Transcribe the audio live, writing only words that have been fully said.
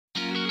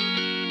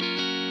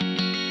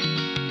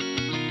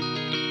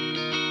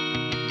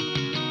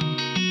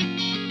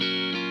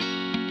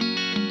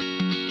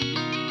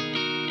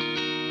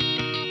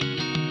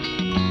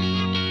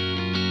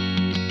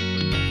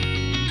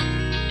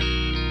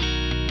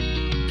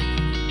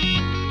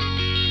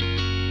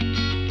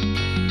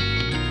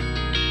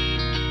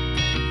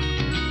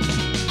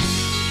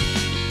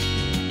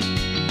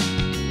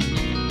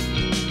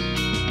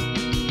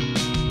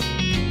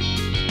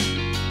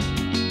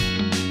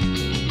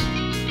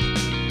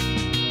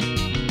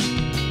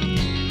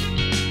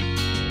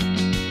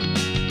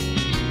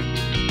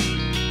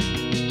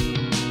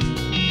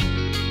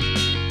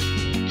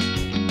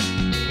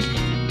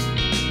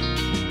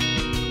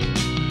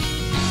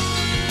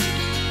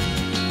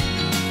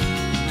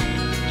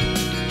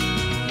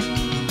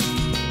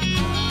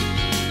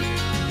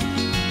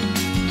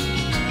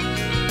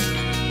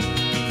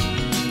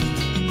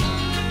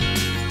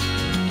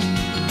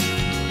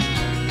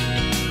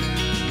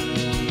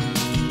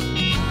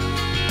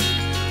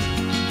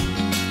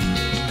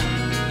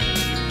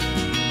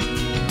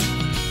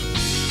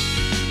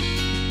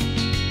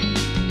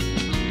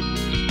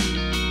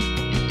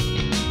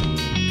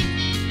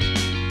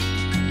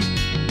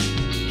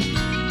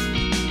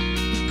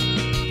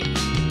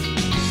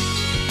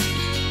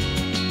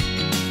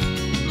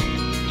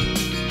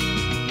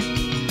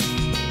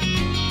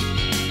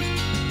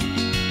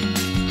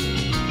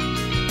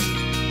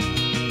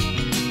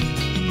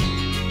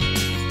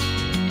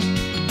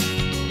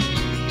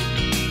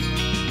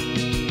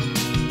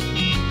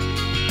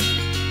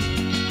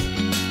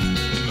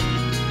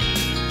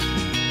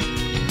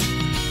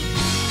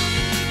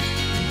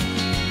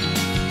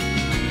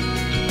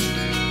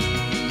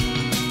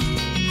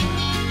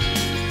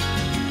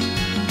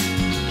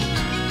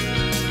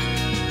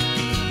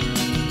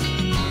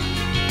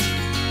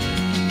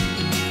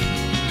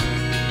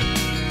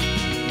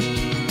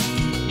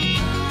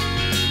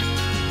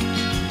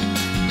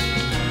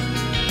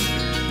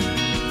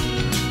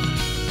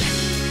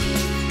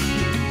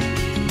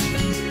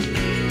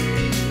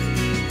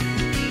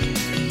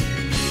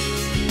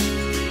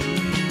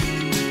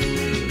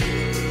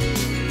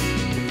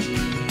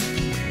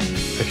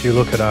If you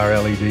look at our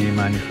LED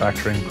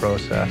manufacturing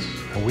process,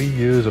 we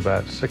use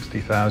about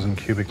 60,000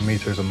 cubic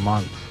meters a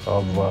month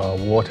of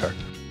water.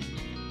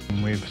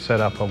 We've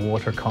set up a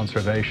water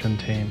conservation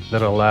team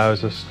that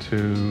allows us to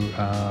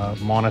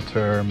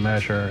monitor,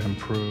 measure,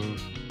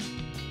 improve.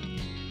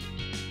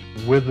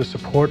 With the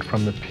support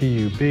from the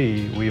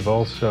PUB, we've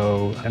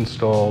also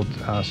installed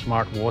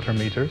smart water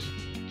meters.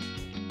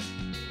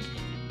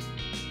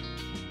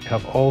 We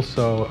have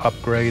also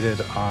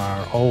upgraded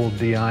our old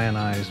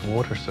deionized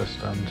water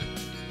system.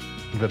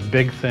 The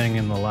big thing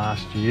in the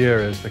last year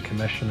is the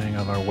commissioning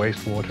of our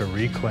wastewater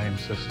reclaim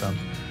system,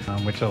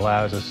 which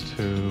allows us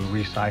to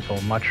recycle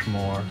much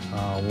more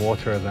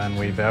water than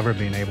we've ever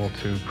been able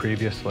to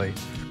previously.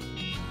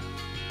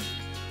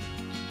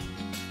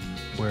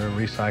 We're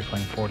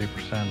recycling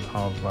 40%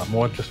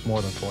 of, just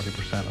more than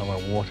 40% of our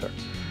water.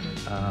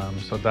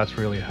 So that's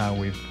really how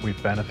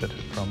we've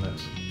benefited from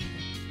this.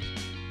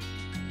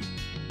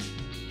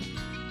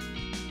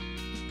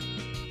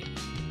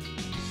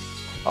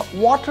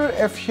 Water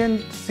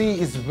efficiency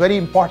is very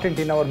important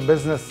in our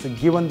business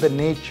given the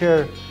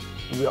nature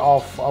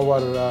of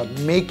our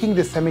making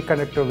the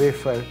semiconductor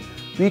wafer.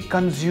 We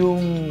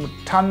consume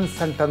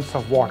tons and tons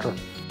of water.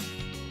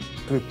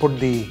 We put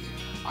the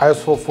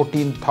ISO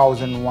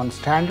 14001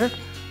 standard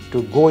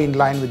to go in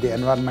line with the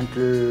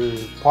environmental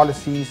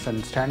policies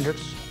and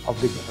standards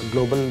of the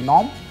global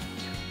norm.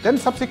 Then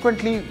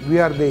subsequently, we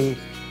are the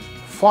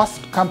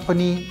first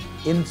company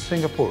in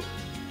Singapore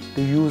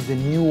to use the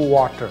new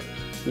water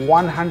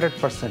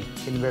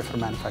 100% in wafer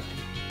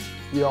manufacturing.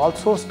 We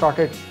also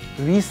started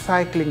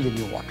recycling the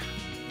new water.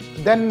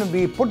 Then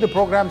we put the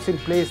programs in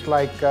place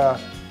like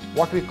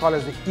what we call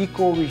as the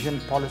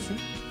eco-vision policy.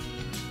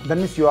 That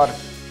means you are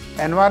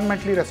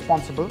environmentally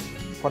responsible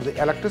for the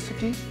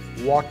electricity,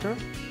 water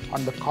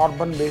and the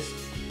carbon waste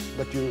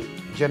that you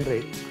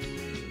generate.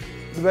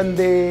 When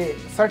they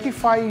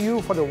certify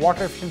you for the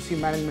water efficiency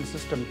management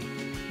system,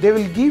 they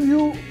will give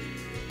you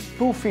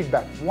two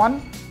feedback.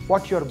 One,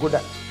 what you are good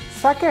at.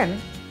 Second,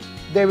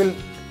 they will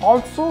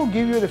also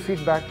give you the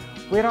feedback,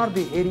 where are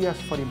the areas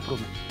for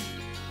improvement.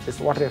 This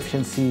water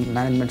efficiency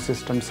management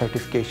system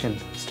certification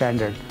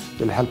standard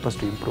will help us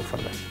to improve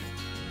further.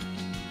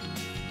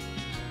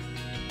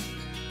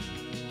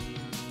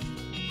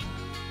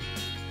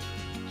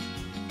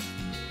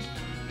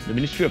 The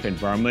Ministry of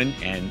Environment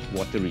and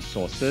Water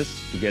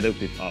Resources, together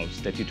with our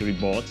statutory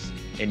boards,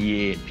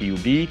 NEA and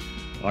PUB,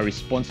 are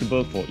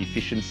responsible for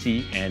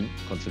efficiency and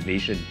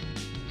conservation.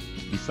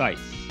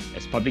 Besides,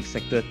 as public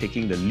sector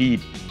taking the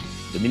lead,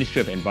 the Ministry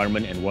of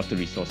Environment and Water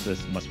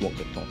Resources must walk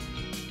the talk.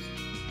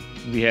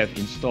 We have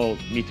installed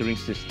metering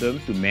system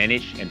to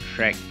manage and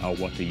track our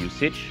water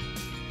usage.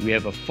 We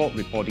have a fault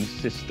reporting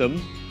system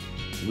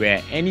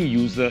where any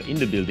user in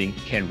the building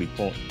can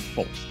report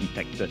faults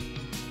detected.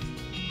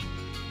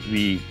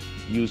 We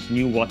use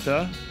new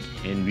water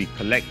and we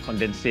collect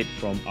condensate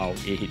from our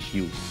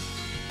AHU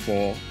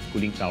for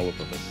cooling tower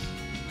purpose.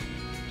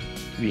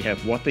 We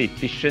have water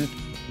efficient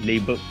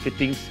labeled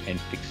fittings and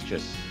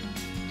fixtures.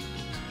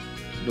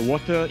 The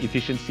water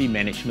efficiency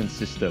management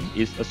system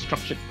is a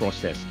structured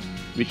process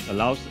which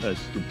allows us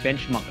to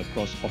benchmark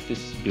across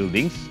office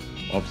buildings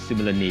of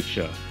similar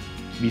nature.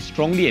 We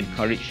strongly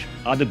encourage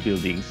other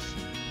buildings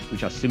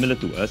which are similar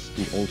to us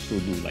to also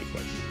do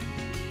likewise.